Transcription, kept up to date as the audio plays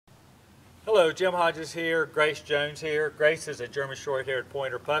Hello, Jim Hodges here, Grace Jones here. Grace is a German Shorthaired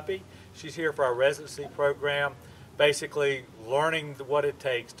Pointer puppy. She's here for our residency program, basically learning what it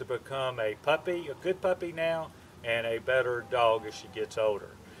takes to become a puppy, a good puppy now, and a better dog as she gets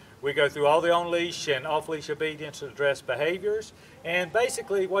older. We go through all the on-leash and off-leash obedience and address behaviors, and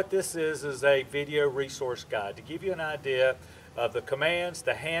basically what this is a video resource guide to give you an idea of the commands,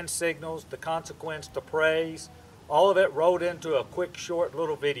 the hand signals, the consequence, the praise, all of it rolled into a quick, short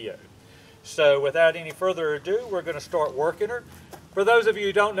little video. So without any further ado, we're going to start working her. For those of you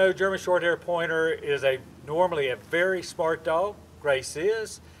who don't know, German Shorthaired Pointer is normally a very smart dog. Grace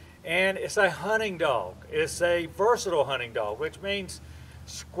is. And it's a hunting dog. It's a versatile hunting dog, which means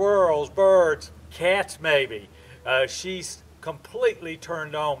squirrels, birds, cats maybe. She's completely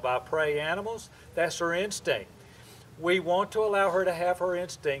turned on by prey animals. That's her instinct. We want to allow her to have her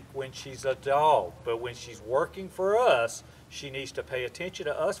instinct when she's a dog, but when she's working for us, she needs to pay attention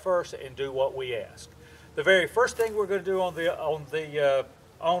to us first and do what we ask. The very first thing we're going to do on the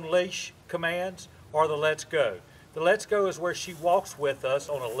on-leash commands are the let's go. The let's go is where she walks with us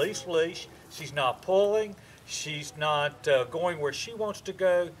on a leash. She's not pulling. She's not going where she wants to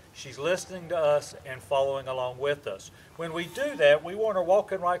go. She's listening to us and following along with us. When we do that, we want her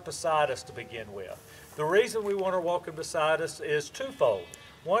walking right beside us to begin with. The reason we want her walking beside us is twofold.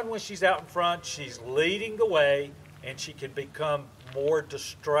 One, when she's out in front, she's leading the way, and she can become more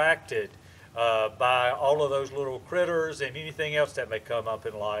distracted by all of those little critters and anything else that may come up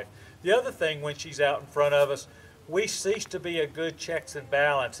in life. The other thing, when she's out in front of us, we cease to be a good checks and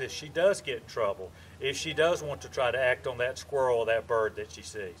balance if she does get in trouble, if she does want to try to act on that squirrel or that bird that she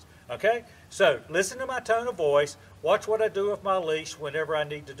sees. Okay? So, listen to my tone of voice. Watch what I do with my leash whenever I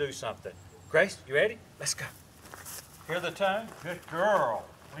need to do something. Grace, you ready? Let's go. Hear the tone? Good girl.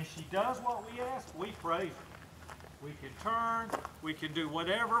 When she does what we ask, we praise her. We can turn, we can do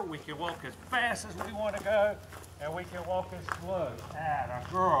whatever, we can walk as fast as we want to go, and we can walk as slow.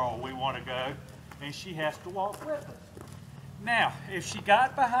 A girl we want to go, and she has to walk with us. Now, if she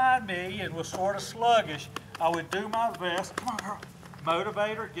got behind me and was sort of sluggish, I would do my best. Come on, girl.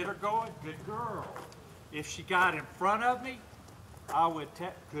 Motivate her, get her going. Good girl. If she got in front of me, I would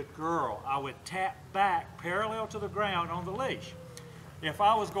tap, good girl. I would tap back parallel to the ground on the leash. If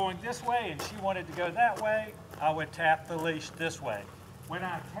I was going this way and she wanted to go that way, I would tap the leash this way. When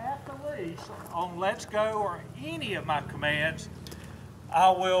I tap the leash on let's go or any of my commands,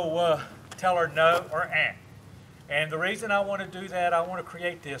 I will tell her no or eh. And the reason I want to do that, I want to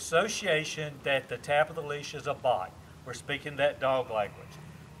create the association that the tap of the leash is a bite. We're speaking that dog language.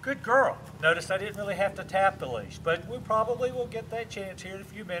 Good girl. Notice I didn't really have to tap the leash, but we probably will get that chance here in a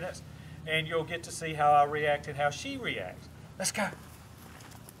few minutes, and you'll get to see how I react and how she reacts. Let's go.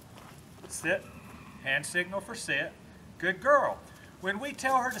 Sit. Hand signal for sit. Good girl. When we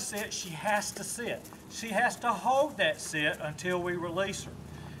tell her to sit, she has to sit. She has to hold that sit until we release her.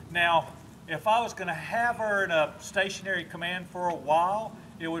 Now, if I was going to have her in a stationary command for a while,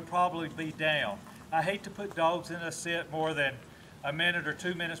 it would probably be down. I hate to put dogs in a sit more than a minute or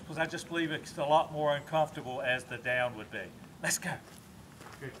 2 minutes because I just believe it's a lot more uncomfortable as the down would be. Let's go.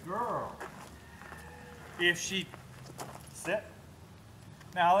 Good girl. If she sit.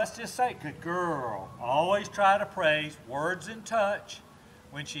 Now let's just say, good girl. Always try to praise, words and touch.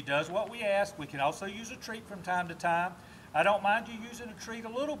 When she does what we ask, we can also use a treat from time to time. I don't mind you using a treat a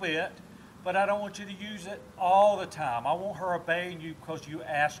little bit, but I don't want you to use it all the time. I want her obeying you because you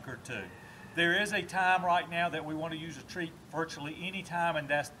ask her to. There is a time right now that we want to use a treat virtually any time, and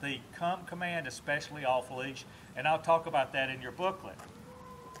that's the come command, especially off leash, and I'll talk about that in your booklet.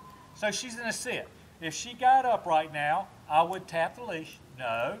 So she's in a sit. If she got up right now, I would tap the leash.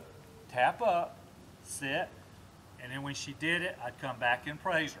 No, tap up, sit, and then when she did it, I'd come back and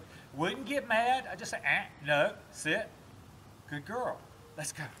praise her. Wouldn't get mad. I'd just say, no, sit. Good girl.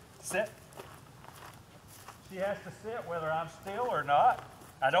 Let's go. Sit. She has to sit whether I'm still or not.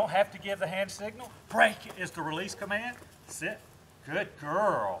 I don't have to give the hand signal. Break is the release command. Sit. Good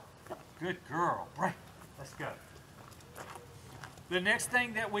girl. Good girl. Break. Let's go. The next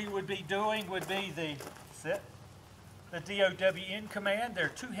thing that we would be doing would be the sit. The DOWN command. There are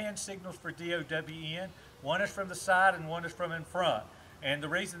two hand signals for DOWN. One is from the side and one is from in front. And the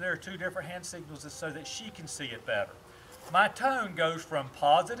reason there are two different hand signals is so that she can see it better. My tone goes from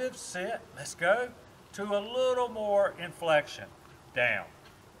positive, sit, let's go, to a little more inflection, down.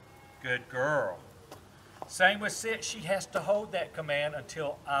 Good girl. Same with sit, she has to hold that command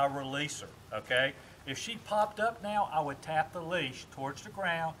until I release her, okay? If she popped up now, I would tap the leash towards the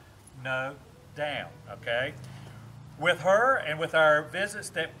ground, no, down, okay? With her and with our visits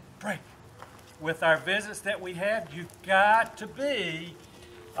that break, with our visits that we have, you've got to be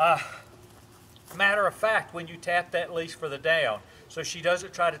matter of fact when you tap that leash for the down, so she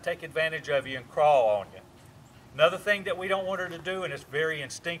doesn't try to take advantage of you and crawl on you. Another thing that we don't want her to do, and it's very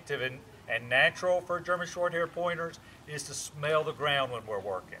instinctive and natural for German Shorthaired Pointers, is to smell the ground when we're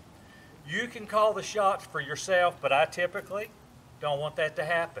working. You can call the shots for yourself, but I typically don't want that to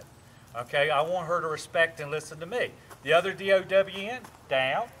happen. Okay, I want her to respect and listen to me. The other D-O-W-N,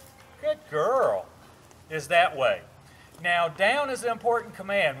 down, good girl, is that way. Now, down is an important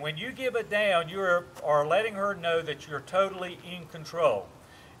command. When you give a down, you are letting her know that you're totally in control.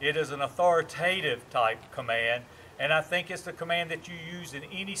 It is an authoritative type command, and I think it's the command that you use in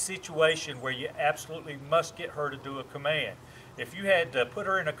any situation where you absolutely must get her to do a command. If you had to put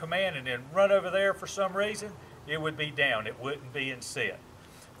her in a command and then run over there for some reason, it would be down. It wouldn't be in sit.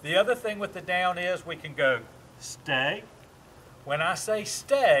 The other thing with the down is we can go stay. When I say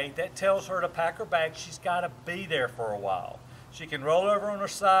stay, that tells her to pack her bag. She's got to be there for a while. She can roll over on her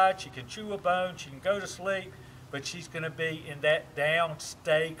side, she can chew a bone, she can go to sleep, but she's going to be in that down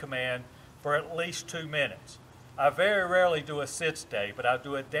stay command for at least 2 minutes. I very rarely do a sit stay, but I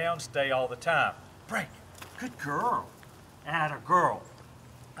do a down stay all the time. Break. Good girl. Atta girl.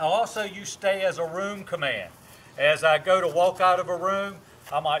 I'll also use stay as a room command. As I go to walk out of a room,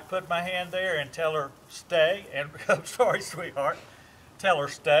 I might put my hand there and tell her stay, and I'm sorry, sweetheart, tell her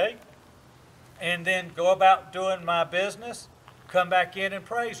stay, and then go about doing my business, come back in and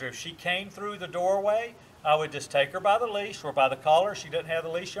praise her. If she came through the doorway, I would just take her by the leash or by the collar. She doesn't have the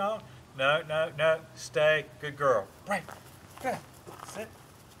leash on. No, no, no, stay, good girl. Break, good, sit.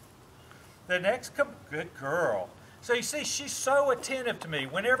 The next, good girl. So you see, she's so attentive to me.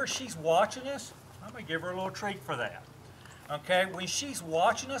 Whenever she's watching us, I'm going to give her a little treat for that. Okay, when she's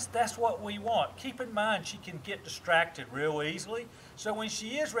watching us, that's what we want. Keep in mind, she can get distracted real easily. So when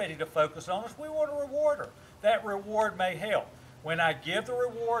she is ready to focus on us, we want to reward her. That reward may help. When I give the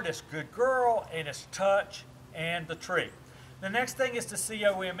reward, it's good girl, and it's touch and the treat. The next thing is the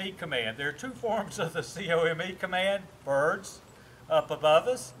COME command. There are 2 forms of the COME command. Birds up above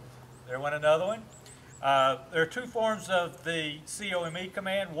us. There went another one. There are 2 forms of the COME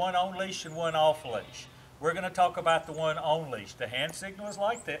command, one on leash and one off leash. We're going to talk about the one on leash. The hand signal is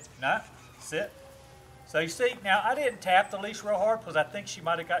like that. No, sit. So you see, now I didn't tap the leash real hard because I think she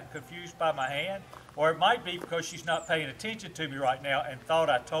might have gotten confused by my hand, or it might be because she's not paying attention to me right now and thought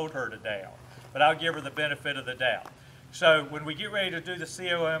I told her to down. But I'll give her the benefit of the doubt. So when we get ready to do the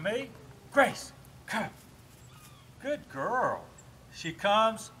COME, Grace, come. Good girl. She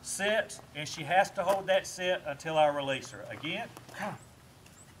comes, sits, and she has to hold that sit until I release her. Again, come.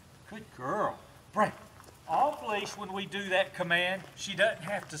 Good girl. Break. Off leash, when we do that command, she doesn't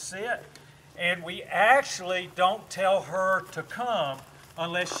have to sit, and we actually don't tell her to come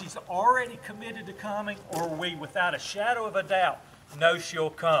unless she's already committed to coming, or we, without a shadow of a doubt, know she'll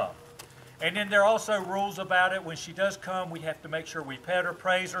come. And then there are also rules about it. When she does come, we have to make sure we pet her,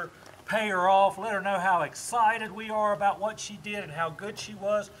 praise her, pay her off, let her know how excited we are about what she did and how good she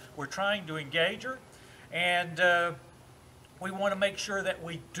was. We're trying to engage her, and we want to make sure that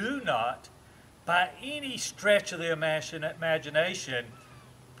we do not, by any stretch of the imagination,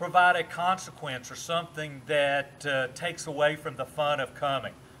 provide a consequence or something that takes away from the fun of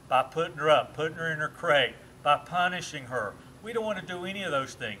coming. By putting her up, putting her in her crate, by punishing her. We don't want to do any of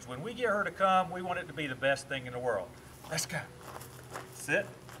those things. When we get her to come, we want it to be the best thing in the world. Let's go. Sit.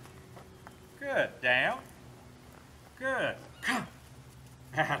 Good. Down. Good. Come.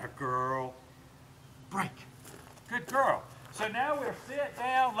 Atta girl. Break. Good girl. So now we're sit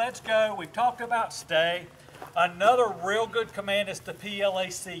down, let's go. We've talked about stay. Another real good command is the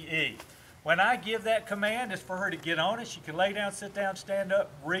PLACE. When I give that command, it's for her to get on it. She can lay down, sit down, stand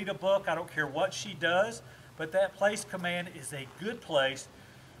up, read a book. I don't care what she does, but that place command is a good place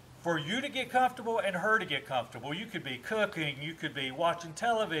for you to get comfortable and her to get comfortable. You could be cooking, you could be watching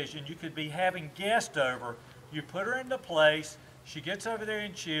television, you could be having guests over. You put her into place. She gets over there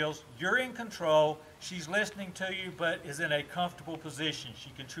and chills. You're in control. She's listening to you, but is in a comfortable position.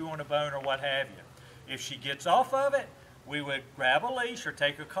 She can chew on a bone or what have you. If she gets off of it, we would grab a leash or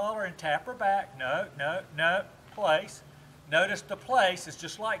take a collar and tap her back. No, no, no, place. Notice the place is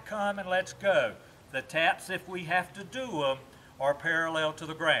just like come and let's go. The taps, if we have to do them, are parallel to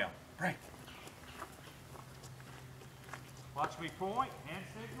the ground. Break. Watch me point, hand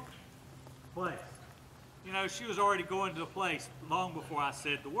signal, place. You know, she was already going to the place long before I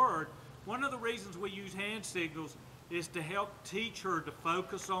said the word. One of the reasons we use hand signals is to help teach her to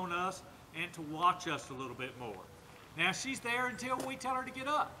focus on us and to watch us a little bit more. Now, she's there until we tell her to get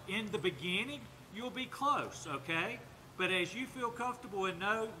up. In the beginning, you'll be close, okay? But as you feel comfortable and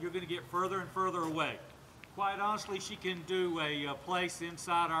know, you're going to get further and further away. Quite honestly, she can do a place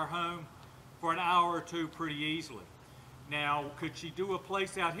inside our home for an hour or two pretty easily. Now, could she do a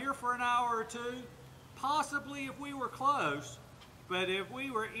place out here for an hour or two? Possibly if we were close, but if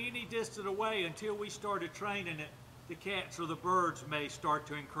we were any distant away until we started training it, the cats or the birds may start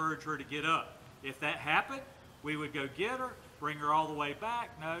to encourage her to get up. If that happened, we would go get her, bring her all the way back,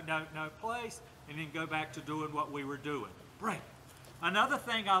 no place, and then go back to doing what we were doing. Break. Another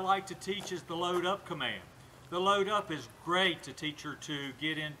thing I like to teach is the load up command. The load up is great to teach her to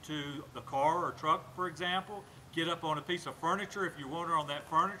get into the car or truck, for example, get up on a piece of furniture if you want her on that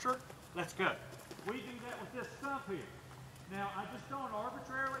furniture. Let's go. We do that with this stuff here. Now, I just don't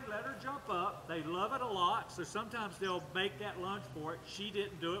arbitrarily let her jump up. They love it a lot, so sometimes they'll make that lunge for it. She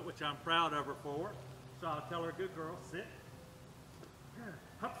didn't do it, which I'm proud of her for. So I'll tell her, good girl, sit. Good.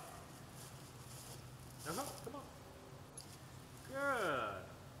 Hop. Now, hop, come on. Good.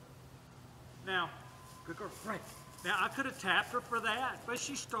 Now, good girl, right. Now, I could have tapped her for that, but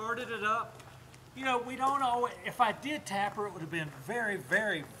she started it up. You know, we don't always, if I did tap her, it would have been very,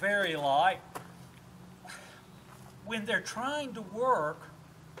 very, very light. When they're trying to work,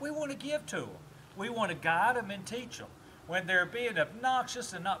 we want to give to them. We want to guide them and teach them. When they're being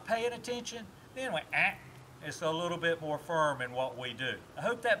obnoxious and not paying attention, then it's a little bit more firm in what we do. I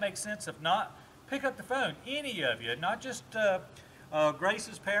hope that makes sense. If not, pick up the phone. Any of you, not just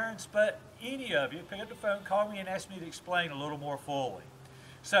Grace's parents, but any of you, pick up the phone, call me and ask me to explain a little more fully.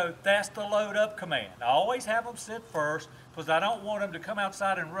 So that's the load up command. I always have them sit first because I don't want them to come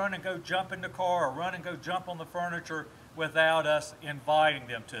outside and run and go jump in the car or run and go jump on the furniture without us inviting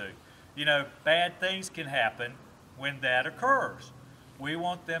them to. You know, bad things can happen when that occurs. We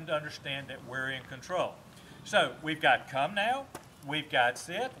want them to understand that we're in control. So we've got come now, we've got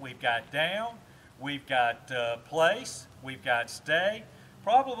sit, we've got down, we've got place, we've got stay.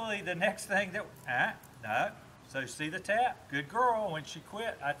 Probably the next thing that, no. So see the tap? Good girl. When she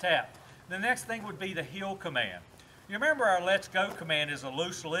quit, I tapped. The next thing would be the heel command. You remember our let's go command is a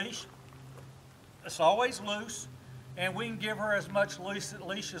loose leash? It's always loose, and we can give her as much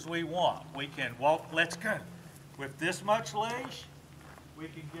leash as we want. We can walk, let's go. With this much leash, we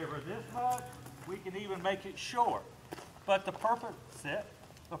can give her this much. We can even make it short. But the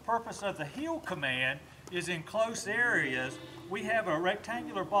purpose of the heel command is in close areas. We have a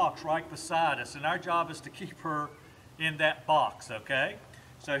rectangular box right beside us, and our job is to keep her in that box, okay?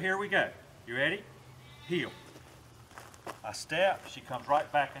 So here we go. You ready? Heel. I step, she comes right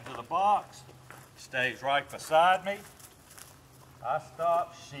back into the box, stays right beside me. I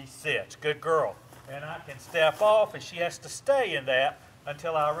stop, she sits. Good girl. And I can step off, and she has to stay in that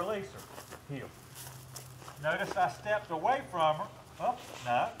until I release her. Heel. Notice I stepped away from her. Oh,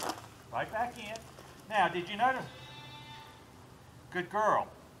 no. Right back in. Now, did you notice? Good girl.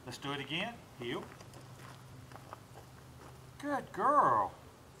 Let's do it again. Heel. Good girl.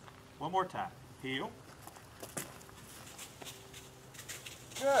 One more time. Heel.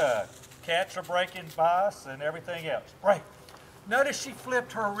 Good. Cats are breaking by us and everything else. Break. Notice she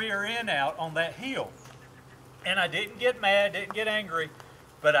flipped her rear end out on that heel. And I didn't get mad, didn't get angry,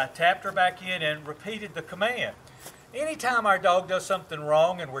 but I tapped her back in and repeated the command. Anytime our dog does something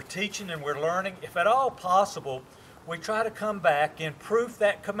wrong and we're teaching and we're learning, if at all possible, we try to come back and proof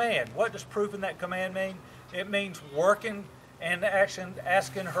that command. What does proofing that command mean? It means working and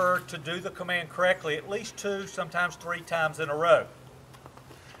asking her to do the command correctly at least 2, sometimes 3 times in a row.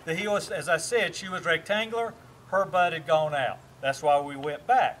 The heel, as I said, she was rectangular, her butt had gone out. That's why we went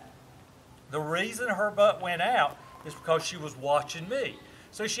back. The reason her butt went out is because she was watching me.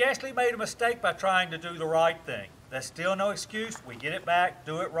 So she actually made a mistake by trying to do the right thing. That's still no excuse. We get it back,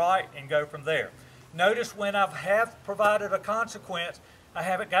 do it right, and go from there. Notice when I have provided a consequence, I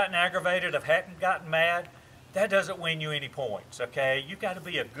haven't gotten aggravated, I haven't gotten mad. That doesn't win you any points, okay? You've got to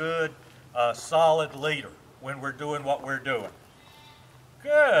be a good, solid leader when we're doing what we're doing.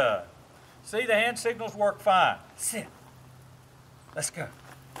 Good. See, the hand signals work fine. Sit. Let's go.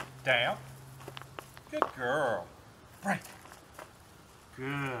 Down. Good girl. Break.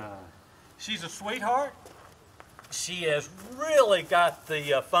 Good. She's a sweetheart. She has really got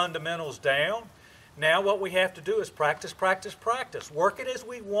the fundamentals down. Now what we have to do is practice, practice, practice. Work it as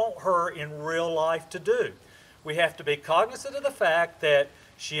we want her in real life to do. We have to be cognizant of the fact that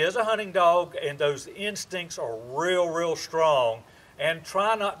she is a hunting dog and those instincts are real, real strong, and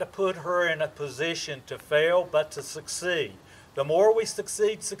try not to put her in a position to fail, but to succeed. The more we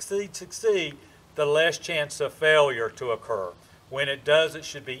succeed, the less chance of failure to occur. When it does, it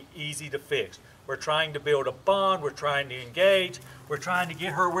should be easy to fix. We're trying to build a bond, we're trying to engage, we're trying to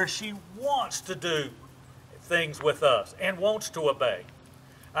get her where she wants to do things with us and wants to obey.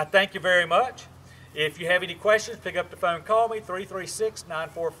 I thank you very much. If you have any questions, pick up the phone, call me,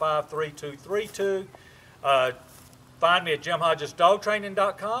 336-945-3232. Find me at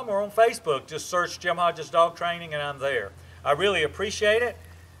jimhodgesdogtraining.com or on Facebook. Just search Jim Hodges Dog Training and I'm there. I really appreciate it.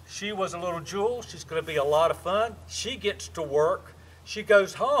 She was a little jewel. She's going to be a lot of fun. She gets to work. She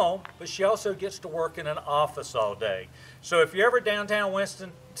goes home, but she also gets to work in an office all day. So if you're ever downtown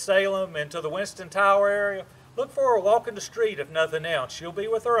Winston-Salem into the Winston Tower area, look for her walking the street if nothing else. She'll be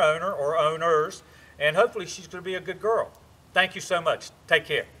with her owner or owners, and hopefully she's going to be a good girl. Thank you so much. Take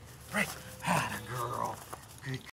care. Great. Had a girl. Good